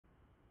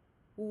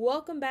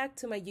Welcome back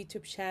to my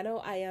YouTube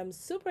channel. I am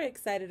super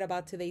excited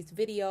about today's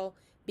video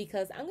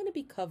because I'm going to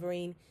be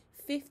covering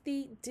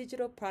 50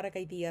 digital product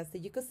ideas that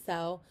you could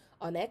sell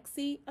on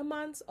Etsy,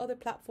 amongst other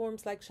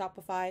platforms like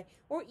Shopify,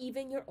 or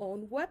even your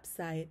own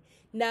website.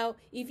 Now,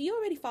 if you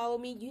already follow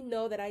me, you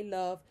know that I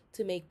love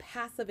to make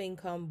passive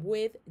income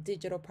with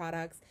digital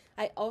products.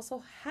 I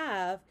also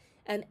have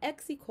an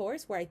Etsy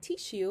course where I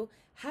teach you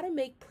how to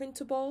make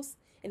printables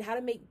and how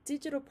to make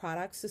digital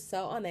products to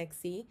sell on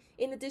Etsy.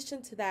 In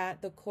addition to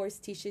that, the course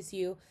teaches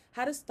you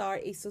how to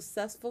start a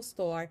successful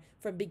store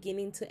from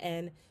beginning to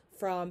end,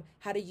 from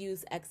how to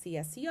use Etsy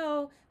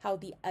SEO, how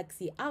the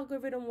Etsy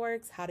algorithm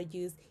works, how to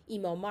use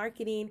email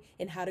marketing,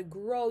 and how to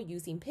grow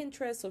using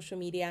Pinterest, social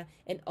media,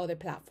 and other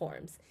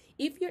platforms.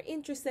 If you're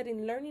interested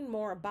in learning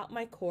more about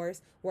my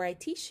course where I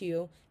teach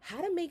you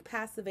how to make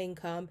passive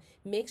income,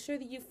 make sure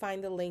that you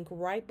find the link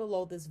right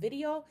below this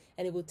video,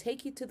 and it will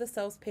take you to the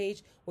sales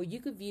page where you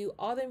could view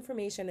all the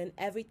information and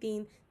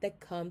everything that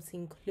comes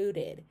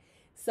included.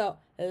 So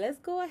let's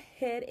go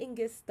ahead and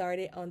get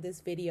started on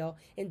this video.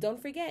 And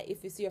don't forget,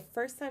 if it's your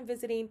first time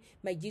visiting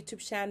my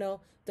YouTube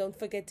channel, don't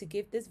forget to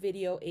give this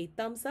video a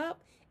thumbs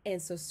up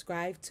and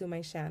subscribe to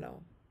my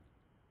channel.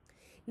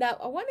 Now,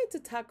 I wanted to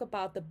talk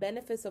about the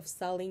benefits of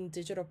selling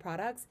digital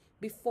products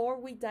before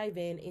we dive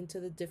into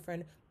the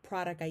different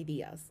product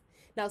ideas.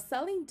 Now,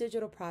 selling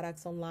digital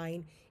products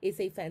online is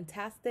a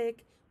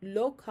fantastic,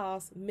 low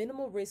cost,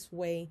 minimal risk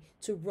way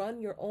to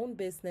run your own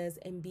business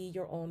and be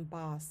your own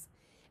boss.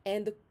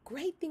 And the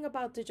great thing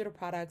about digital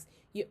products,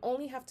 you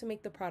only have to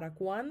make the product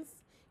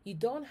once. You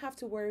don't have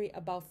to worry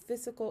about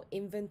physical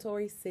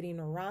inventory sitting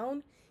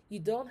around. You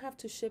don't have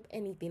to ship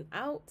anything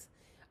out.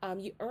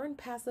 You earn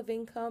passive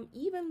income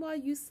even while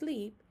you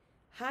sleep,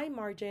 high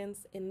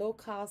margins, and low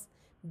cost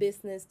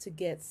business to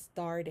get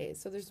started.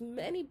 So there's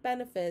many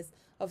benefits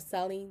of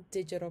selling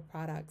digital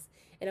products.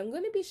 And I'm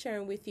going to be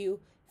sharing with you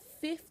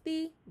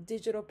 50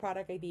 digital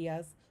product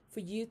ideas for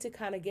you to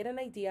kind of get an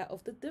idea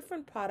of the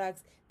different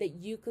products that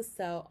you could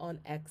sell on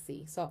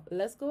Etsy. So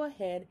let's go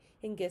ahead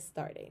and get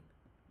started.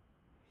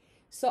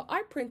 So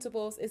art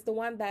printables is the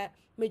one that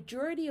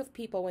majority of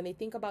people, when they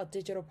think about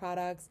digital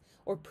products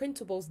or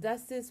printables,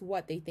 this is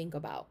what they think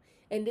about.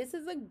 And this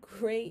is a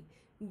great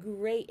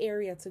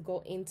area to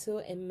go into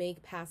and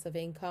make passive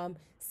income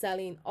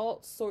selling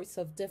all sorts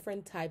of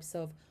different types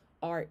of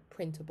art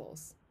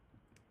printables.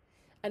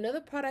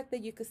 Another product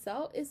that you could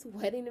sell is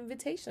wedding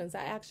invitations.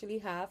 I actually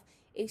have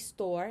a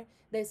store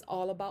that's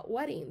all about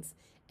weddings.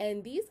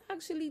 And these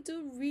actually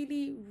do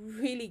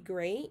really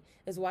great.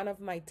 It's one of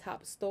my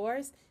top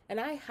stores, and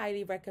I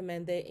highly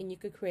recommend it. And you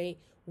could create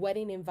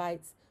wedding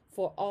invites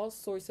for all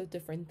sorts of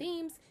different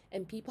themes,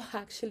 and people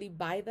actually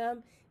buy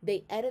them.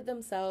 They edit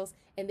themselves,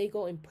 and they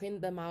go and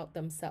print them out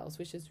themselves,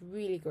 which is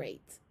really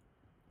great.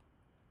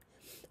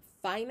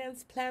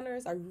 Finance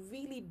planners are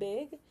really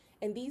big,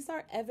 and these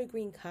are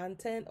evergreen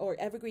content or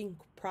evergreen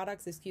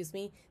products,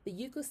 that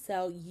you could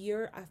sell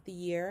year after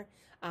year.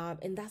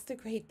 And that's the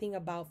great thing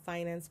about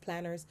finance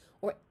planners,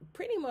 or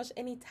pretty much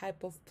any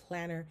type of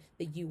planner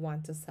that you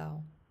want to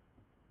sell.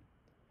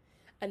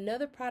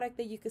 Another product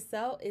that you could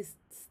sell is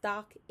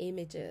stock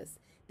images.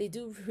 They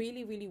do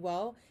really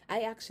well.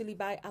 I actually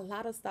buy a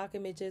lot of stock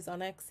images on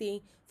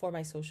Etsy for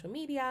my social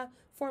media,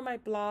 for my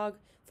blog,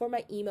 for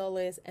my email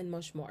list, and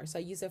much more. So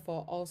I use it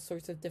for all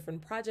sorts of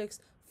different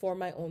projects for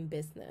my own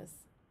business.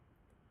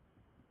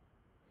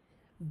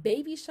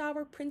 Baby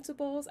shower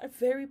printables are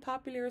very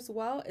popular as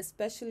well,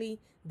 especially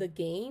the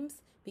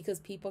games, because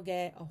people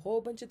get a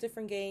whole bunch of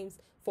different games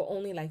for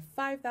only like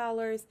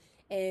 $5.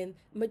 And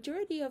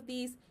majority of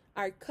these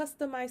are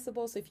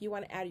customizable. So if you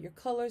want to add your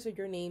colors or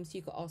your names,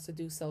 you could also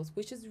do so,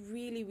 which is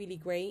really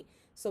great.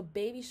 So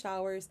baby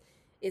showers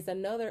is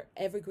another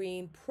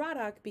evergreen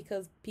product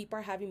because people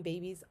are having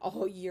babies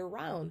all year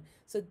round.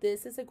 So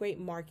this is a great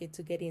market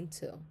to get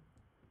into.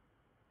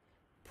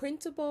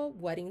 Printable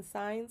wedding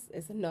signs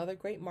is another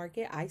great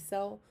market. I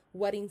sell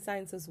wedding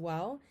signs as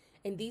well.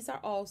 And these are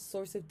all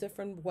sorts of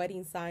different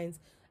wedding signs,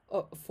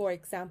 for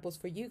examples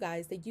for you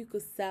guys, that you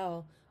could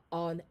sell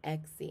on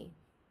Etsy.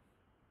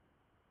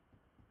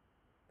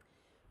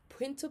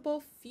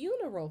 Printable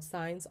funeral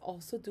signs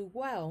also do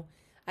well.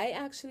 I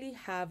actually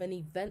have an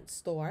event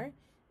store.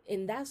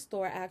 In that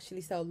store, I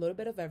actually sell a little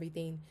bit of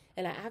everything.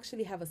 And I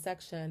actually have a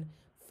section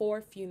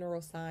for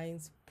funeral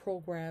signs,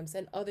 programs,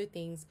 and other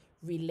things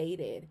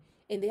related.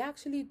 And they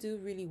actually do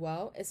really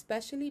well,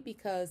 especially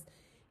because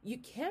you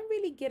can't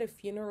really get a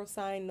funeral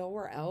sign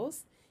nowhere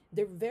else.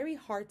 They're very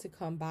hard to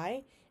come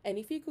by. And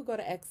if you could go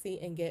to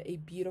Etsy and get a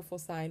beautiful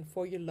sign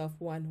for your loved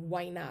one,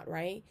 why not,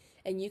 right?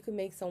 And you can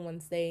make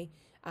someone's day.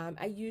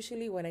 I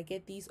usually, when I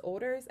get these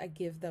orders, I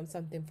give them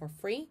something for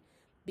free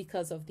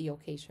because of the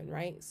occasion,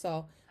 right?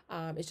 So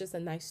it's just a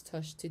nice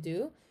touch to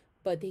do.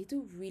 But they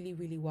do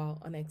really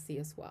well on Etsy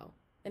as well.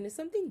 And it's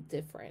something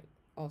different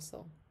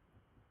also.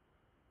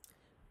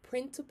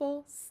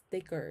 Printable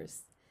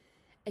stickers.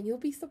 And you'll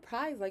be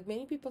surprised. Like,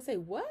 many people say,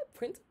 what?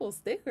 Printable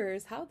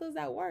stickers? How does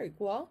that work?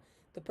 Well,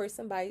 the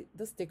person buys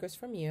the stickers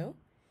from you.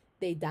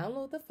 They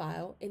download the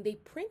file and they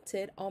print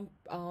it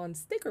on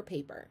sticker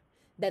paper.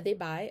 that they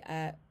buy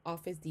at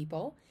Office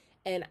Depot.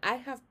 And I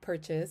have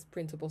purchased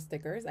printable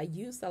stickers. I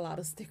use a lot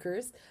of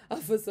stickers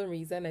for some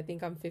reason. I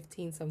think I'm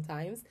 15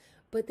 sometimes,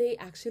 but they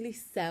actually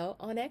sell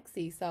on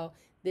Etsy. So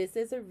this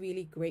is a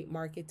really great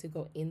market to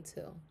go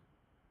into.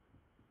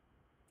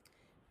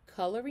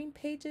 Coloring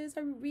pages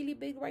are really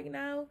big right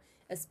now,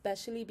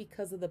 especially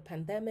because of the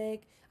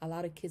pandemic. A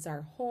lot of kids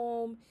are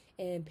home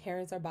and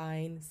parents are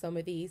buying some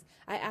of these.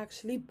 I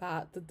actually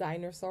bought the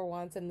dinosaur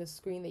ones and the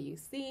screen that you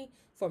see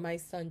for my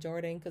son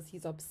Jordan because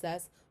he's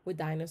obsessed with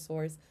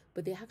dinosaurs,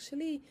 but they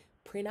actually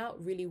print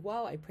out really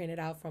well. I printed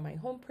out from my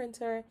home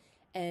printer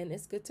and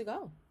it's good to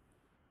go.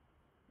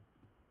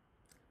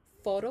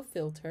 Photo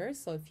filters.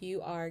 So if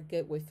you are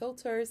good with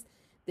filters,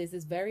 this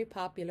is very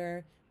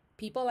popular.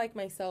 People like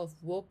myself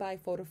will buy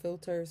photo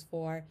filters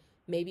for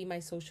maybe my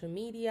social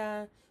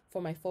media,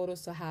 for my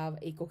photos to have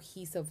a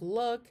cohesive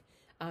look.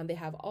 They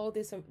have all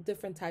these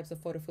different types of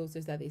photo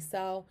filters that they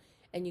sell,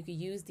 and you can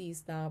use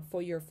these now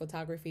for your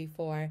photography,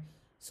 for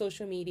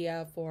social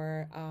media,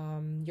 for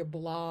your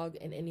blog,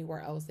 and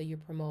anywhere else that you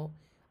promote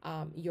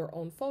your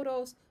own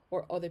photos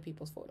or other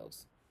people's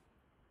photos.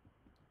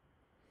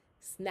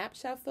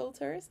 Snapchat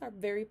filters are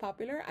very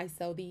popular. I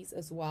sell these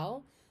as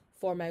well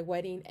for my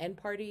wedding and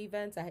party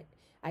events. I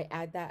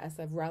add that as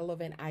a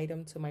relevant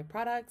item to my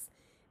products.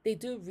 They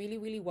do really,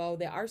 really well.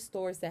 There are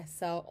stores that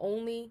sell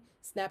only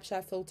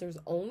Snapchat filters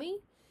only.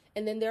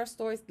 And then there are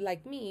stores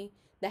like me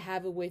that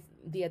have it with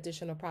the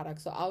additional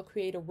products. So I'll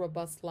create a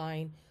robust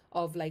line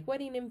of like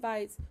wedding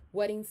invites,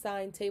 wedding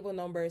sign, table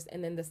numbers,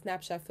 and then the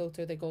Snapchat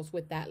filter that goes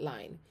with that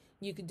line.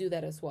 You could do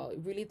that as well. It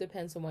really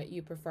depends on what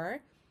you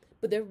prefer.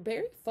 But they're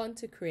very fun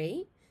to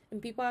create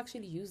and people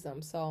actually use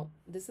them. So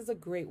this is a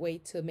great way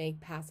to make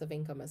passive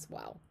income as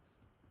well.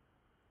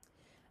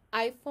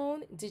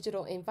 iPhone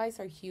digital invites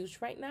are huge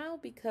right now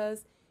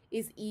because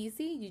it's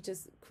easy. You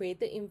just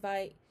create the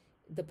invite,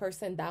 the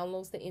person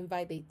downloads the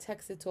invite, they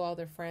text it to all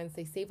their friends,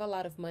 they save a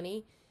lot of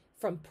money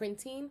from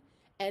printing,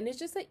 and it's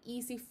just an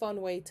easy, fun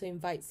way to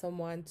invite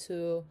someone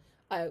to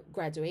a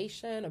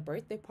graduation, a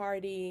birthday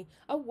party,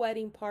 a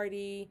wedding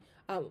party,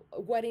 a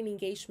wedding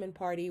engagement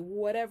party,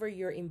 whatever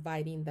you're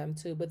inviting them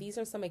to. But these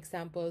are some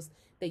examples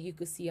that you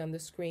could see on the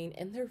screen,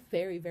 and they're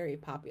very, very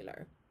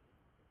popular.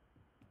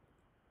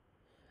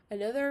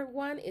 Another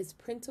one is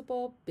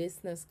printable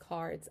business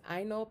cards.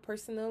 I know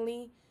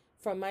personally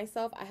from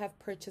myself, I have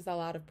purchased a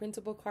lot of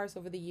printable cards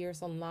over the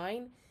years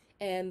online.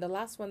 And the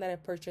last one that I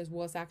purchased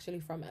was actually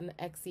from an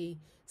Etsy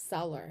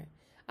seller.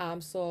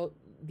 So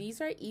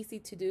these are easy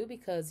to do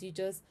because you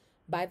just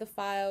buy the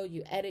file,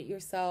 you edit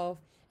yourself,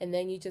 and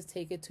then you just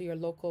take it to your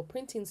local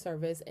printing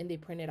service and they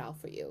print it out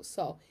for you.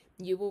 So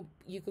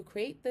you could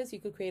create this, you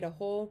could create a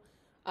whole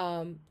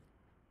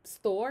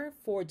store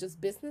for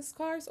just business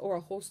cards or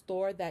a whole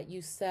store that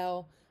you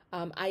sell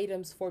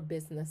items for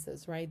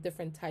businesses, right?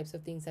 Different types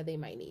of things that they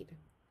might need.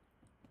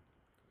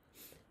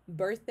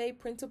 Birthday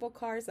printable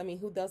cards. I mean,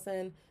 who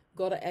doesn't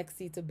go to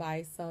Etsy to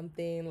buy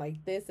something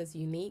like this that's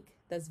unique,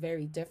 that's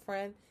very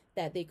different,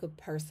 that they could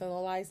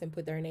personalize and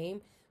put their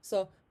name?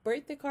 So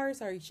birthday cards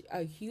are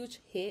a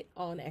huge hit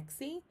on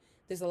Etsy.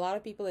 There's a lot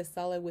of people that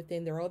sell it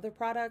within their other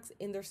products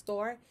in their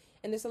store.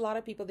 And there's a lot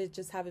of people that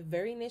just have it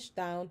very niche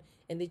down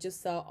and they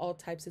just sell all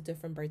types of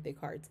different birthday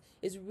cards.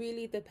 It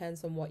really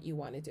depends on what you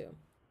want to do.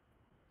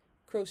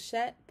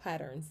 Crochet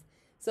patterns.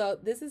 So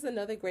this is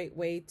another great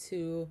way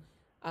to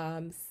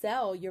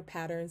sell your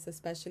patterns,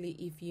 especially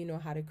if you know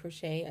how to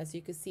crochet. As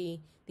you can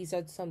see, these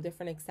are some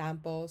different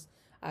examples.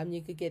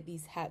 You could get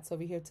these hats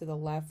over here to the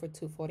left for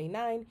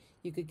 $2.49.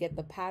 You could get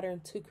the pattern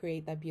to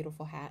create that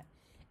beautiful hat.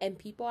 And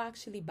people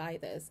actually buy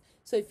this.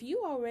 So if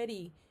you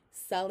already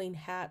selling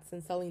hats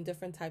and selling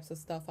different types of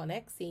stuff on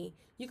Etsy,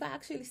 you can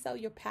actually sell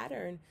your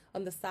pattern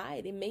on the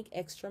side and make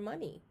extra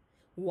money.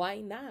 Why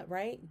not,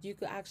 right? You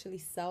could actually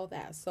sell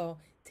that. So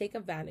take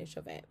advantage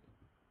of it.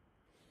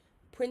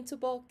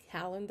 Printable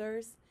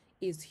calendars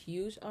is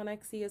huge on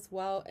Etsy as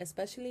well,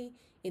 especially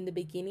in the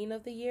beginning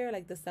of the year,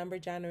 like December,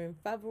 January, and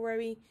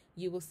February.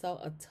 You will sell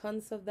a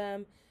tons of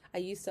them. I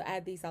used to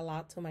add these a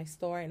lot to my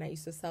store and I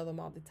used to sell them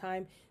all the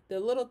time. They're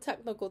a little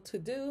technical to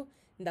do,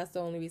 and that's the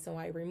only reason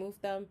why I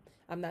removed them.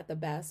 I'm not the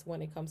best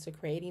when it comes to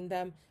creating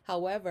them.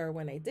 However,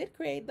 when I did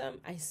create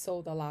them, I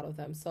sold a lot of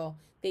them, so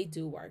they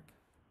do work.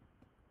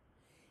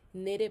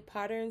 Knitted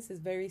patterns is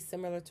very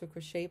similar to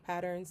crochet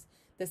patterns.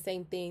 The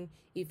same thing,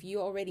 if you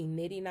already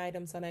knitting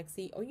items on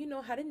Etsy or you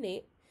know how to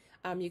knit,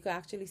 you could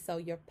actually sell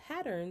your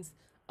patterns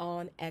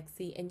on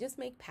Etsy and just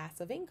make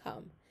passive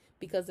income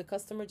because the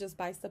customer just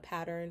buys the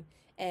pattern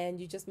and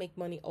you just make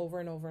money over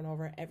and over and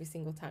over every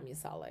single time you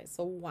sell it.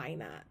 So why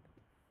not?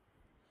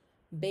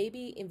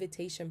 Baby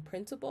invitation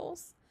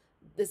printables.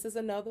 This is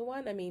another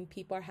one. I mean,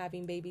 people are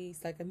having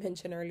babies, like I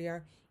mentioned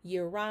earlier,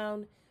 year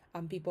round.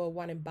 People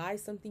want to buy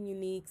something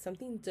unique,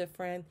 something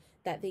different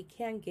that they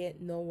can't get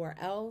nowhere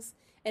else.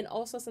 And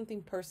also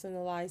something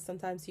personalized.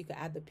 Sometimes you could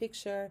add the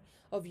picture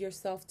of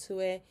yourself to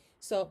it.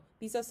 So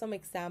these are some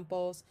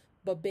examples,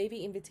 but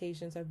baby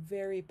invitations are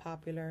very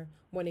popular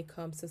when it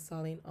comes to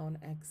selling on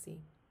Etsy.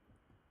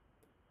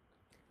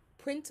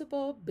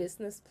 Printable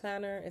business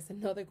planner is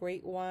another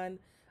great one.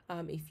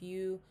 If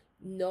you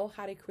know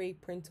how to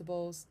create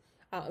printables,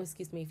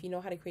 if you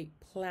know how to create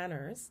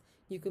planners,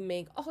 you can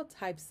make all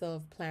types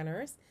of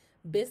planners.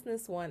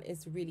 Business one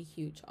is really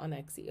huge on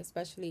Etsy,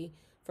 especially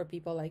for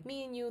people like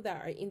me and you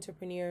that are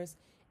entrepreneurs.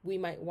 We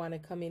might want to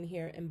come in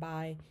here and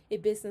buy a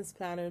business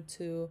planner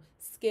to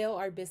scale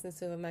our business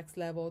to the next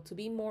level, to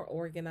be more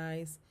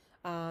organized,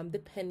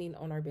 depending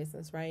on our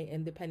business, right?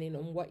 And depending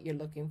on what you're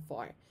looking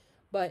for.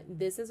 But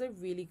this is a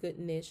really good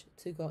niche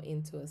to go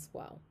into as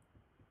well.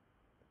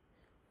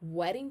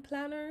 Wedding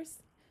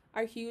planners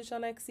are huge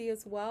on Etsy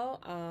as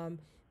well.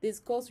 This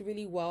goes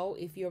really well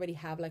if you already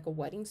have like a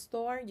wedding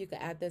store. You could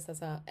add this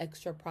as an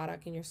extra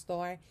product in your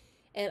store.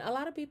 And a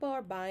lot of people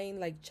are buying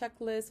like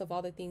checklists of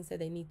all the things that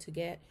they need to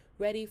get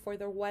ready for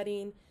their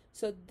wedding.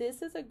 So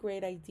this is a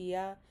great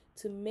idea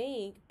to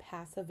make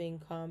passive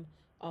income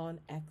on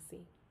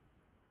Etsy.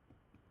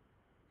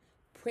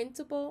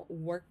 Printable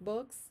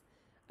workbooks.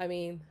 I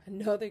mean,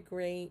 another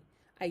great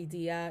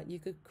idea. You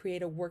could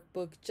create a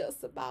workbook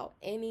just about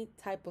any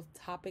type of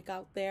topic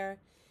out there.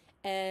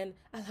 And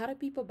a lot of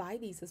people buy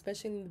these,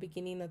 especially in the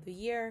beginning of the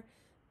year,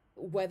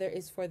 whether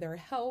it's for their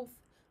health,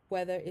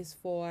 whether it's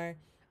for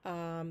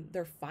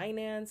their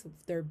finance,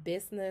 their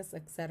business,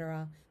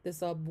 etc.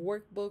 There's a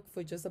workbook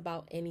for just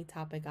about any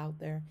topic out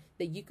there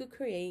that you could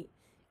create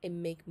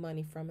and make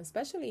money from,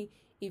 especially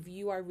if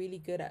you are really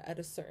good at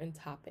a certain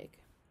topic.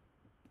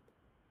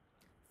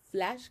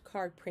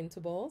 Flashcard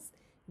printables.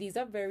 These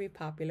are very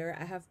popular.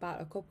 I have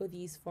bought a couple of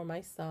these for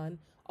my son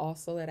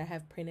also that I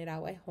have printed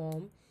out at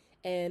home.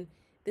 And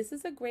this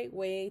is a great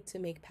way to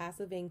make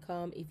passive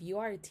income. If you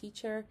are a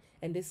teacher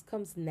and this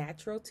comes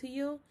natural to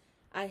you,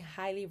 I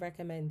highly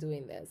recommend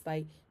doing this.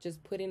 Like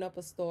just putting up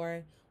a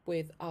store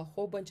with a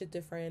whole bunch of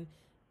different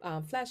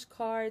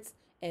flashcards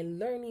and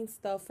learning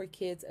stuff for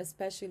kids,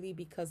 especially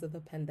because of the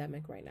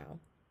pandemic right now.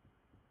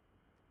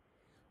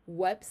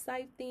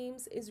 Website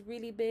themes is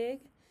really big.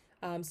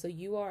 So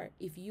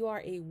if you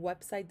are a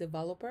website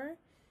developer,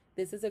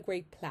 this is a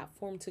great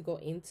platform to go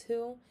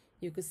into.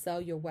 You could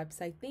sell your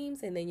website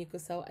themes and then you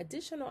could sell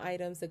additional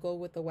items that go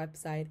with the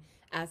website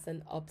as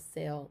an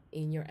upsell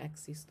in your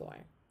Etsy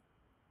store.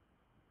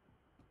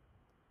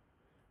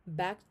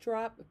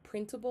 Backdrop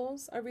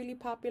printables are really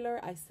popular.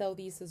 I sell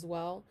these as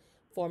well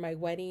for my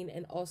wedding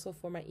and also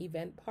for my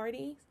event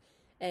parties.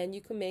 And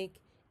you can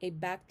make a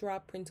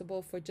backdrop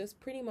printable for just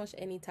pretty much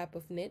any type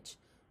of niche,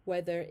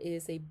 whether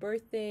it's a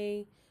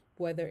birthday,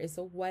 whether it's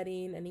a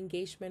wedding, an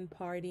engagement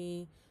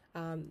party.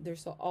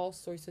 There's all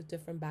sorts of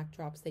different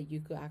backdrops that you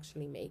could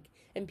actually make.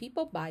 And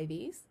people buy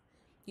these.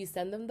 You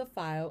send them the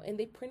file and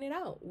they print it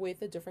out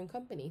with a different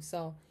company.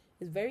 So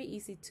it's very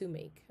easy to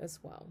make as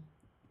well.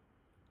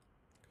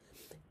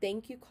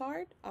 Thank you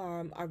cards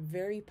are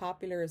very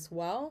popular as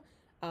well.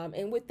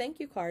 And with thank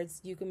you cards,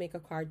 you can make a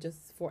card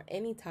just for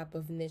any type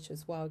of niche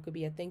as well. It could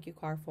be a thank you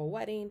card for a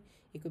wedding.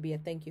 It could be a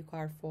thank you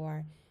card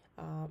for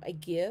a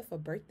gift, a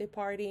birthday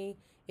party.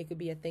 It could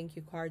be a thank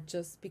you card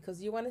just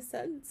because you want to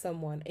send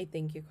someone a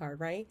thank you card,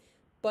 right?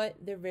 But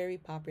they're very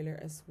popular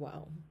as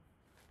well.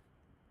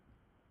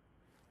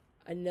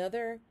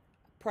 Another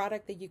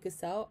product that you could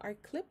sell are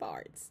clip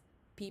arts.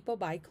 People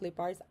buy clip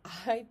arts.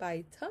 I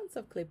buy tons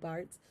of clip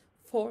arts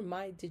for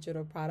my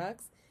digital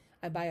products.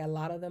 I buy a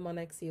lot of them on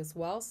Etsy as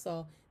well.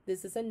 So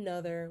this is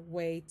another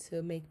way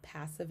to make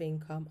passive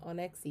income on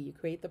Etsy. You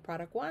create the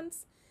product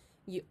once,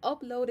 you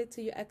upload it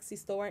to your Etsy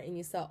store, and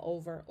you sell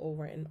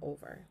over and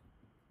over.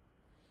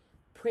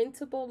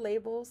 Printable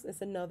labels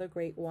is another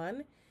great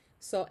one.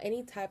 So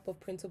any type of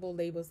printable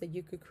labels that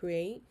you could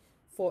create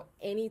for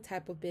any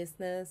type of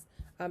business.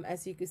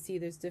 As you can see,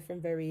 there's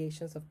different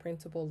variations of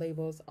printable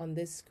labels on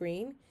this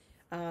screen.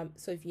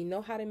 So if you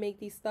know how to make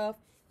these stuff,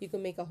 you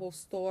can make a whole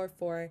store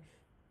for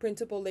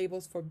printable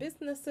labels for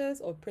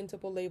businesses or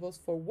printable labels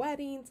for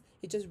weddings.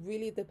 It just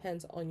really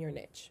depends on your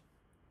niche.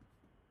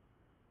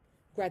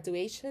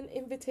 Graduation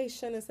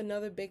invitation is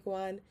another big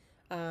one.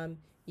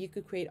 You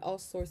could create all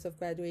sorts of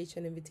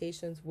graduation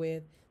invitations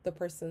with the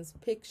person's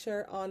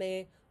picture on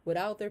it,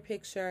 without their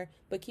picture.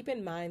 But keep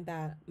in mind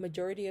that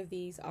majority of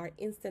these are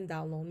instant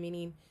download,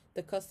 meaning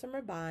the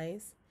customer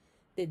buys,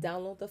 they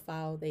download the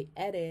file, they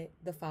edit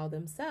the file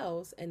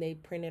themselves, and they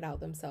print it out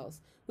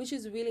themselves, which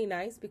is really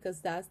nice because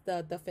that's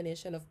the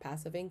definition of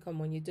passive income.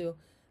 When you do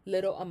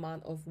little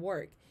amount of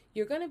work,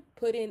 you're going to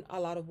put in a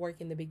lot of work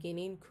in the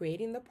beginning,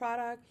 creating the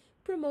product,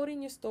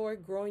 promoting your store,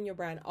 growing your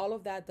brand. All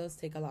of that does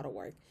take a lot of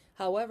work.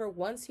 However,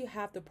 once you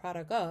have the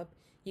product up,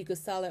 you could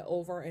sell it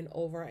over and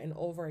over and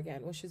over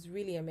again, which is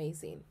really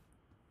amazing.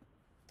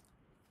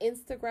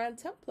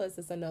 Instagram templates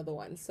is another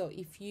one. So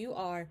if you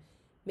are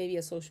maybe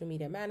a social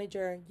media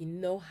manager, you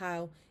know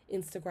how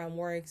Instagram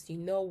works, you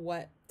know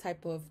what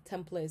type of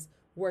templates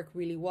work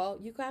really well,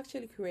 you can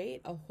actually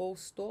create a whole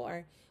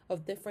store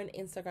of different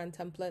Instagram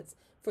templates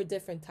for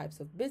different types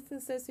of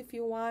businesses if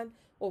you want,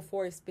 or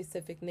for a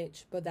specific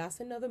niche. But that's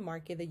another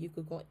market that you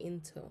could go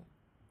into.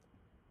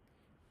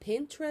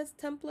 Pinterest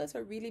templates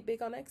are really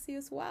big on Etsy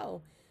as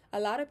well. A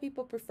lot of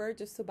people prefer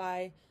just to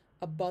buy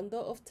a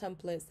bundle of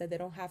templates that they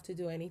don't have to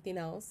do anything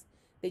else.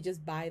 They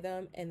just buy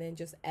them and then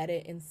just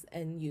edit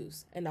and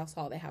use, and that's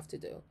all they have to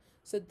do.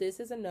 So this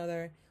is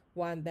another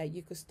one that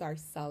you could start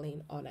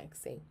selling on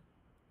Etsy.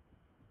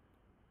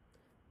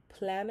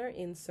 Planner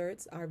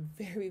inserts are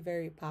very,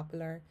 very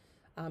popular.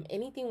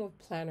 Anything with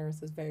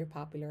planners is very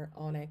popular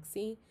on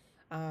Etsy.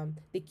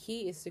 The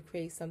key is to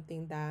create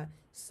something that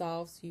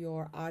solves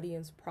your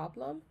audience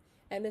problem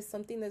and is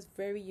something that's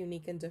very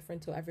unique and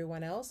different to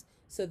everyone else.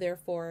 So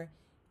therefore,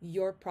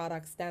 your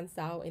product stands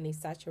out in a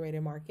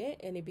saturated market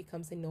and it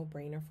becomes a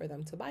no-brainer for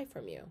them to buy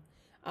from you.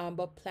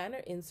 But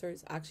planner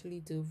inserts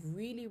actually do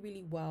really,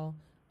 really well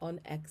on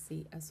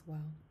Etsy as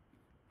well.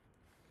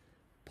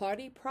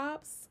 Party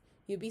props,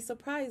 you'd be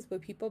surprised,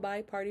 but people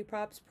buy party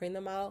props, print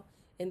them out,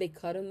 and they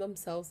cut them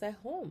themselves at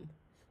home.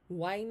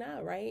 Why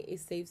not, right? It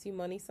saves you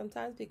money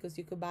sometimes because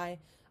you could buy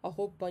a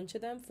whole bunch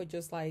of them for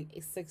just like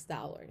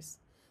 $6.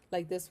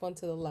 Like this one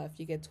to the left,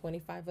 you get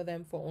 25 of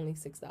them for only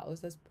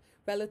 $6. That's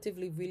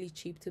relatively really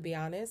cheap, to be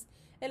honest.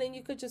 And then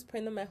you could just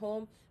print them at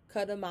home,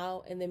 cut them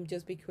out, and then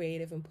just be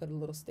creative and put a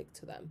little stick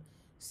to them.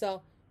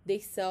 So they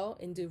sell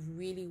and do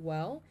really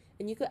well.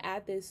 And you could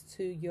add this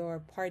to your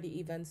party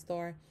event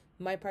store.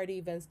 My party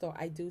event store,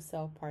 I do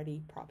sell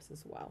party props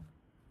as well.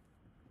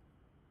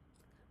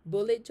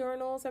 Bullet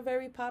journals are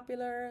very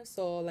popular.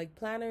 So like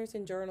planners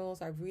and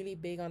journals are really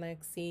big on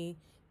Etsy.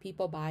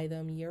 People buy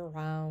them year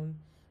round.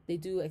 They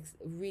do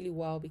really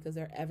well because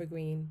they're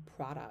evergreen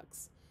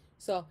products.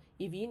 So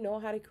if you know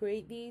how to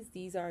create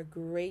these are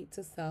great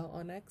to sell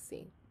on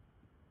Etsy.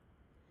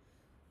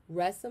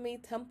 Resume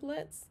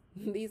templates,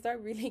 these are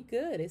really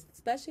good,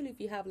 especially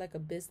if you have like a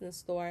business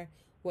store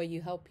where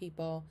you help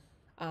people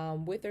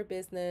with their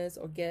business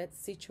or get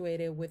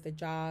situated with a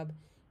job.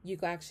 You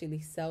can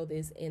actually sell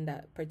this in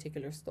that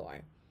particular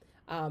store.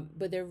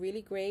 But they're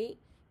really great.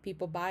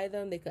 People buy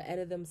them, they could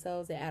edit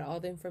themselves, they add all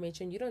the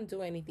information. You don't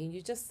do anything.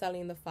 You're just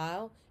selling the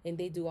file and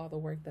they do all the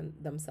work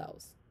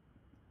themselves.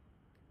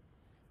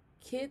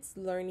 Kids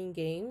learning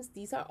games,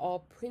 these are all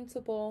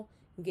printable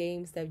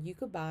games that you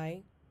could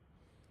buy.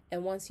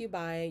 And once you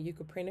buy it, you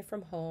could print it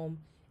from home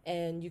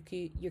and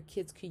your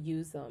kids could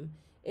use them.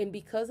 And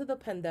because of the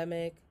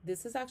pandemic,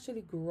 this is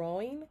actually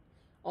growing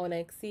on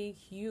Etsy,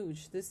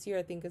 huge. This year,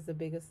 I think, is the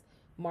biggest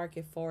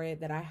market for it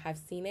that I have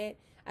seen it.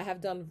 I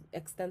have done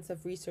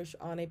extensive research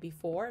on it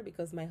before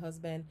because my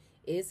husband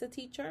is a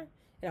teacher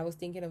and I was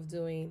thinking of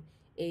doing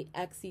a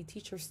Etsy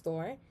teacher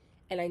store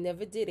and I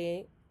never did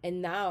it.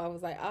 And now I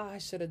was like, oh, I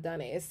should have done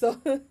it. So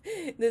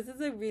this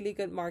is a really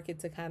good market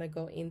to kind of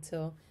go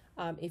into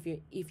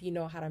if you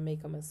know how to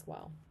make them as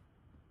well.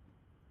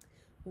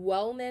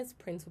 Wellness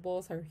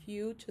principles are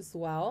huge as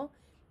well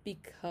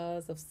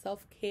because of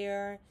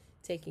self-care,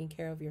 taking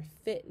care of your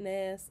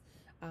fitness,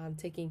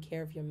 taking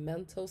care of your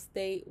mental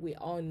state. We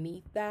all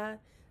need that,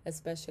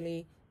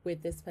 especially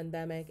with this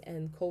pandemic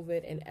and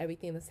COVID and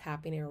everything that's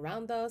happening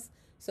around us.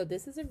 So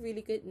this is a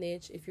really good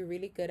niche. If you're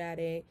really good at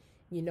it,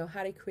 you know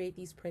how to create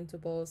these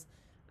printables,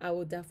 I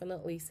would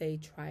definitely say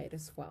try it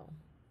as well.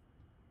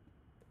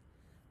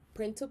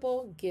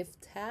 Printable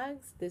gift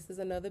tags. This is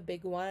another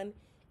big one.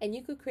 And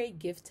you could create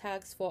gift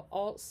tags for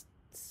all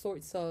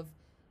sorts of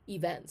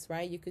events,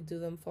 right? You could do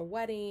them for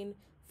wedding,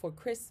 for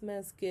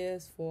Christmas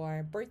gifts,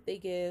 for birthday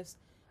gifts,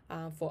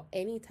 for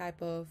any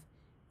type of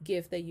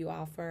gift that you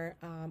offer,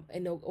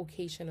 an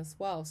occasion as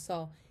well.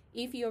 So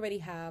if you already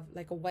have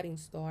like a wedding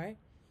store,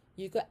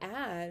 you could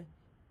add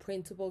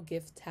printable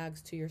gift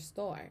tags to your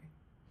store.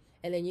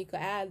 And then you could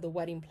add the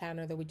wedding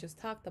planner that we just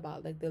talked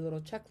about, like the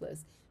little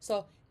checklist.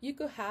 So you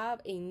could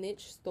have a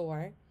niche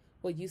store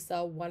where you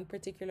sell one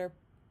particular,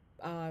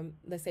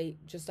 let's say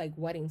just like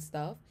wedding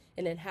stuff,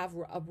 and then have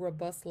a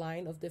robust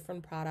line of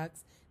different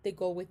products that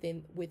go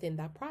within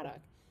that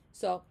product.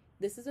 So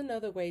this is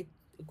another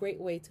great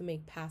way to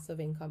make passive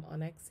income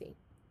on Etsy.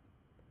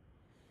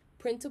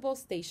 Printable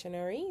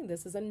stationery.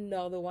 This is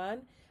another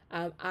one.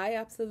 I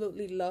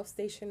absolutely love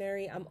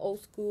stationery. I'm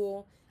old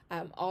school.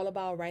 I'm all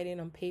about writing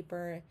on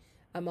paper.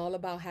 I'm all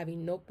about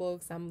having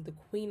notebooks. I'm the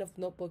queen of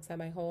notebooks at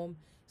my home.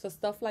 So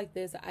stuff like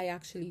this, I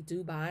actually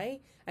do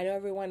buy. I know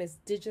everyone is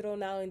digital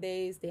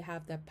nowadays. They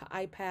have the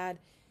iPad.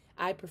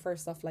 I prefer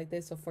stuff like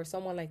this. So for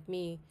someone like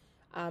me,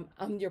 I'm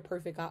your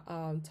perfect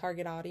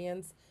target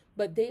audience.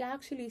 But they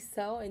actually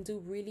sell and do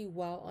really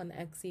well on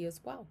Etsy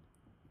as well.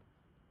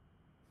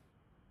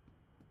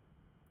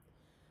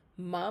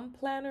 Mom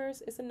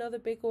planners is another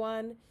big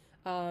one,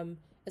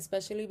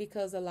 especially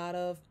because a lot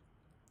of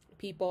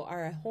people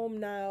are at home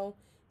now.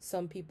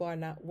 Some people are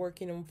not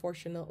working,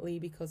 unfortunately,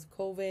 because of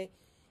COVID.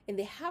 And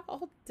they have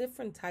all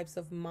different types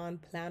of mom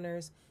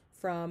planners,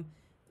 from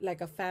like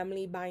a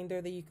family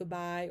binder that you could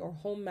buy or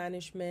home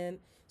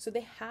management. So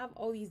they have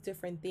all these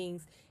different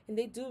things and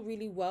they do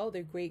really well.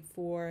 They're great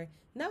for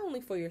not only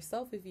for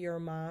yourself if you're a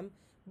mom,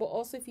 but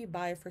also if you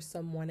buy it for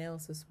someone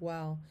else as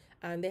well.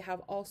 And they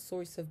have all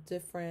sorts of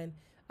different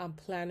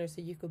planners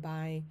that you could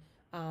buy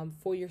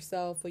for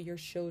yourself, for your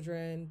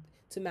children,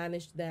 to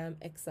manage them,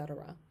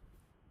 etc.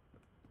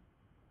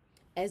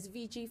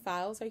 SVG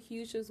files are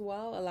huge as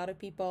well. A lot of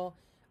people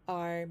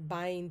are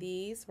buying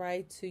these,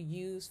 right, to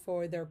use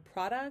for their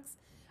products.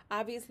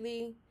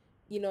 Obviously,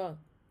 you know,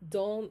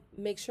 don't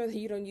make sure that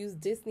you don't use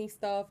Disney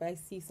stuff. I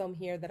see some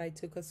here that I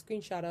took a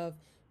screenshot of.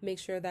 Make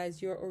sure that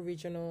is your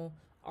original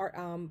art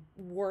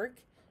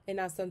work and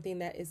not something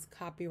that is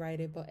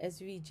copyrighted. But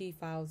SVG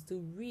files do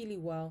really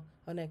well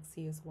on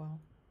Etsy as well.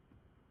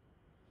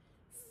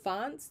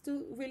 Fonts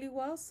do really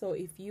well. So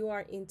if you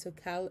are into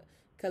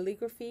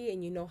calligraphy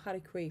and you know how to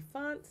create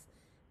fonts,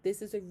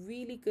 this is a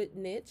really good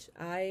niche.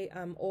 I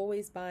am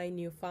always buying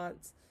new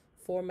fonts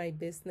for my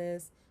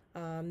business,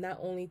 not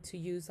only to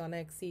use on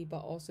Etsy, but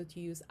also to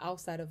use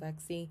outside of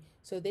Etsy.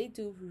 So they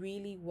do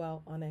really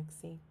well on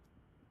Etsy.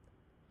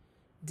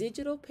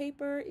 Digital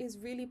paper is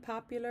really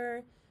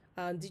popular.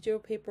 Digital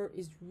paper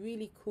is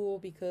really cool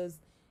because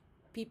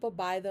people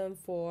buy them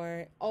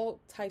for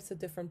all types of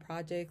different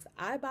projects.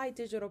 I buy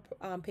digital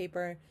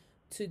paper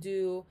to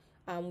do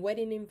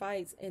wedding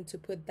invites and to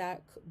put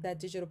that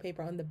digital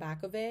paper on the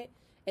back of it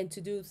and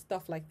to do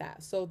stuff like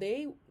that. So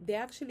they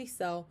actually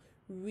sell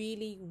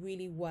really,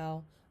 really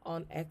well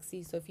on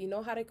Etsy. So if you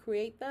know how to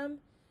create them,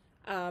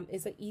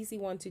 it's an easy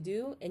one to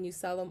do, and you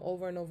sell them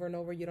over and over and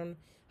over. You don't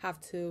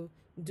have to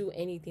do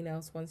anything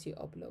else once you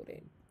upload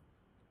it.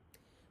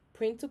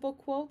 Printable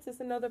quotes is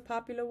another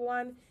popular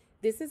one.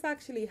 This is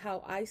actually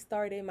how I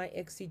started my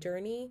Etsy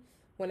journey.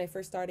 When I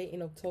first started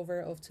in October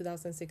of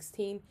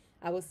 2016,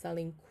 I was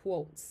selling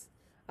quotes,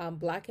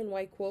 black and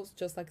white quotes,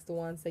 just like the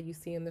ones that you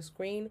see on the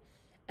screen.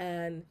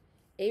 And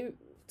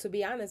to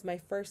be honest, my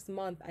first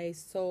month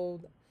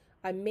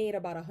I made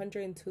about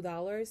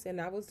 $102,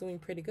 and I was doing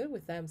pretty good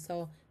with them.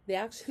 So they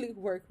actually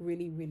work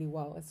really, really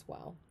well as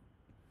well.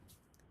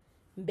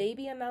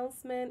 Baby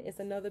announcement is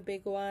another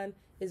big one.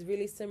 It's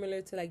really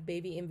similar to like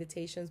baby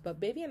invitations, but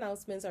baby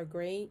announcements are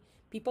great.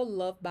 People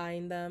love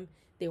buying them.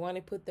 They want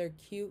to put their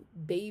cute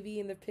baby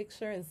in the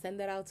picture and send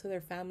that out to their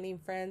family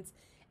and friends.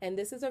 And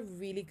this is a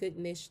really good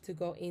niche to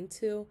go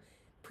into.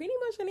 Pretty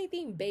much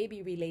anything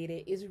baby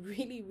related is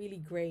really, really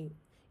great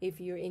if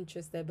you're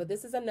interested. But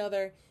this is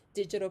another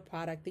digital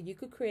product that you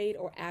could create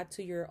or add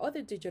to your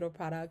other digital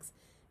products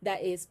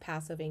that is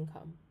passive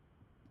income.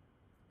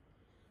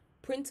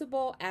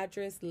 Printable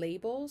address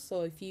labels.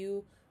 So if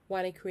you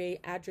want to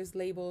create address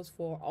labels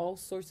for all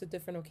sorts of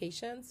different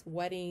occasions,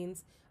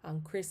 weddings,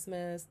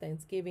 Christmas,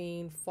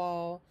 Thanksgiving,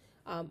 fall,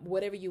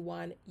 whatever you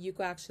want, you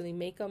could actually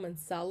make them and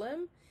sell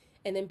them,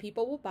 and then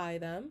people will buy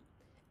them,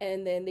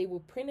 and then they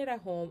will print it at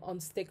home on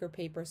sticker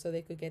paper so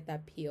they could get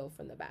that peel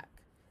from the back.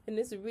 And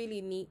it's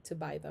really neat to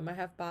buy them. I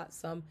have bought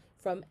some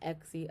from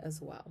Etsy as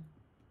well.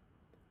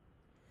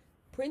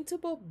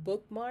 Printable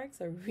bookmarks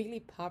are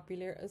really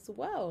popular as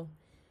well.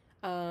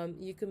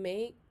 You can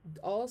make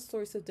all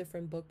sorts of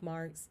different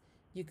bookmarks.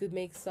 You could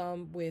make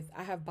some with,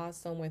 I have bought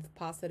some with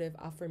positive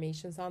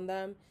affirmations on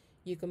them.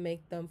 You can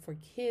make them for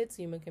kids.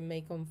 You can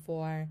make them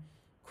for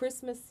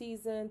Christmas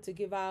season to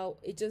give out.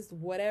 It just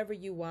whatever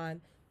you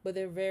want, but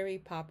they're very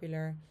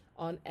popular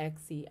on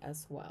Etsy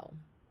as well.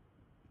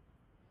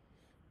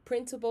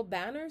 Printable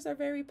banners are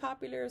very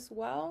popular as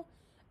well.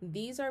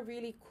 These are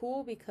really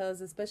cool because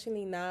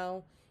especially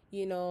now,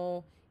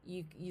 you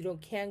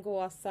can't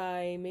go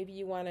outside. Maybe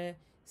you want to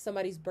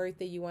somebody's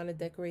birthday, you want to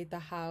decorate the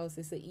house.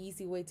 It's an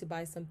easy way to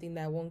buy something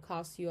that won't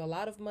cost you a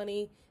lot of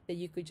money, that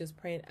you could just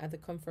print at the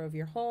comfort of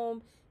your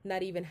home,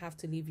 not even have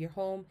to leave your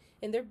home.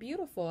 And they're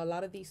beautiful. A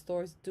lot of these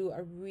stores do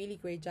a really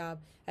great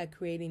job at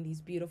creating these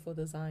beautiful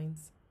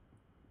designs.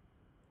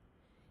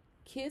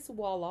 Kids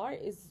wall art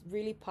is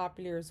really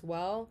popular as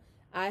well.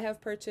 I have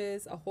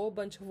purchased a whole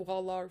bunch of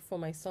wall art for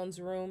my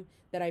son's room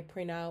that I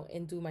print out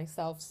and do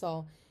myself.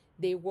 So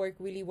they work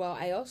really well.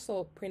 I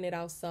also printed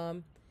out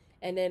some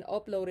and then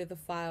uploaded the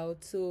file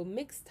to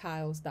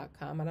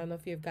mixtiles.com. I don't know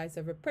if you guys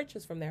ever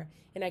purchased from there.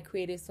 And I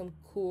created some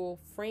cool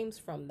frames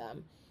from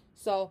them.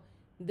 So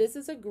this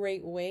is a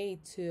great way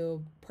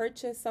to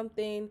purchase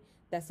something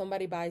that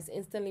somebody buys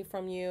instantly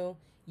from you.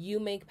 You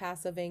make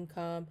passive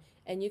income,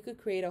 and you could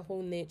create a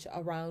whole niche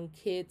around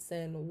kids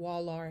and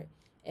wall art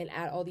and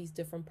add all these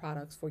different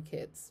products for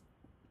kids.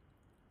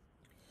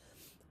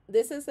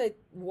 This is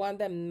one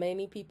that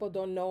many people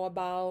don't know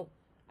about.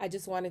 I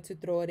just wanted to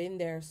throw it in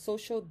there.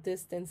 Social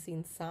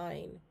distancing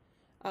sign.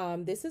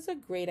 This is a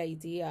great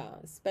idea,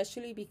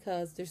 especially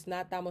because there's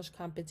not that much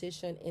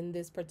competition in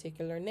this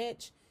particular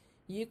niche.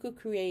 You could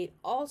create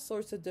all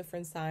sorts of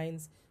different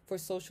signs for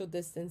social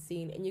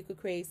distancing, and you could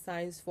create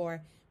signs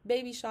for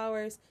baby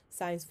showers,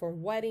 signs for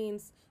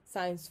weddings,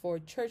 signs for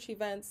church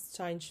events,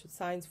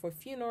 signs for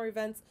funeral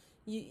events.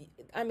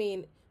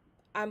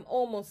 I'm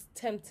almost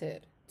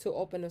tempted to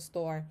open a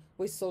store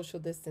with social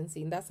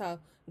distancing. That's how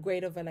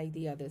great of an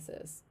idea this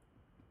is.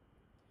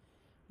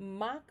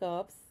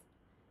 Mock-ups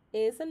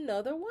is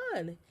another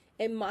one.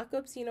 And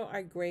mock-ups,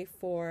 are great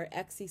for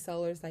Etsy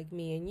sellers like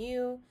me and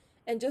you.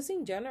 And just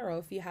in general,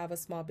 if you have a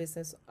small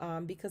business,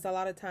 because a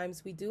lot of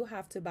times we do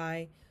have to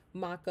buy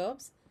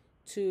mock-ups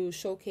to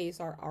showcase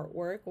our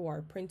artwork or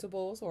our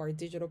printables or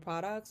digital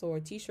products or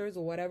t-shirts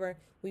or whatever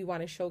we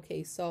want to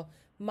showcase. So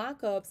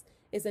mock-ups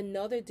is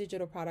another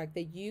digital product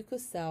that you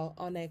could sell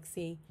on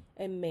Etsy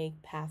and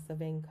make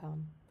passive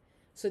income.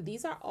 So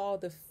these are all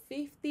the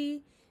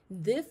 50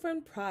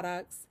 different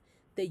products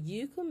that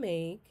you can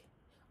make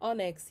on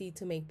Etsy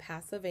to make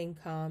passive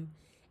income.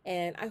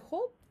 And I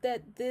hope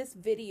that this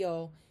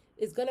video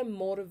is going to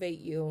motivate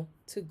you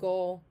to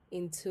go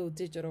into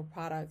digital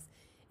products.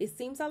 It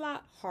seems a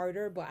lot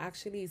harder, but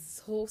actually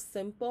it's so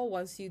simple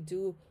once you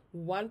do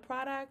one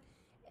product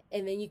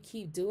and then you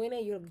keep doing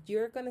it.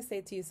 You're going to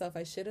say to yourself,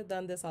 I should have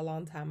done this a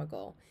long time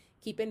ago.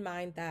 Keep in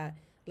mind that,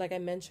 like I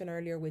mentioned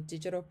earlier, with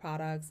digital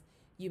products,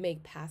 you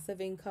make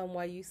passive income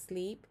while you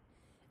sleep.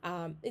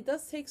 It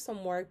does take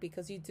some work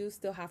because you do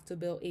still have to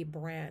build a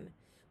brand.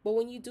 But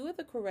when you do it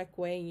the correct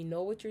way and you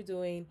know what you're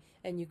doing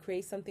and you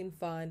create something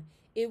fun,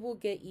 it will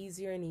get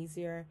easier and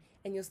easier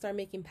and you'll start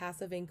making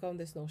passive income.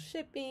 There's no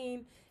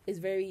shipping. It's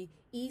very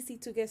easy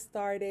to get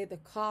started. The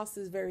cost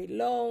is very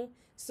low.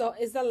 So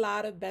it's a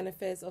lot of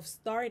benefits of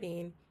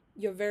starting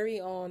your very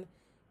own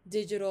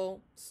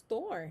digital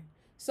store.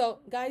 So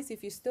guys,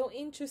 if you're still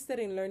interested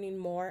in learning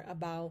more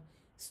about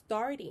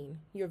starting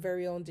your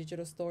very own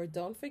digital store,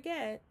 don't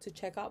forget to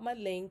check out my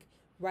link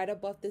right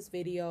above this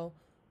video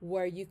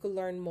where you could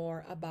learn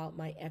more about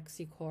my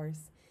Etsy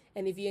course.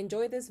 And if you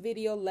enjoyed this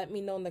video, let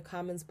me know in the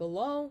comments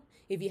below.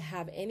 If you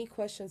have any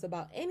questions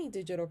about any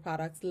digital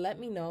products, let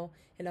me know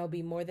and I'll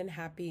be more than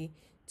happy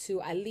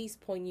to at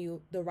least point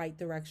you the right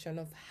direction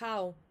of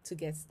how to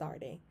get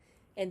started.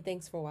 And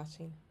thanks for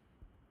watching.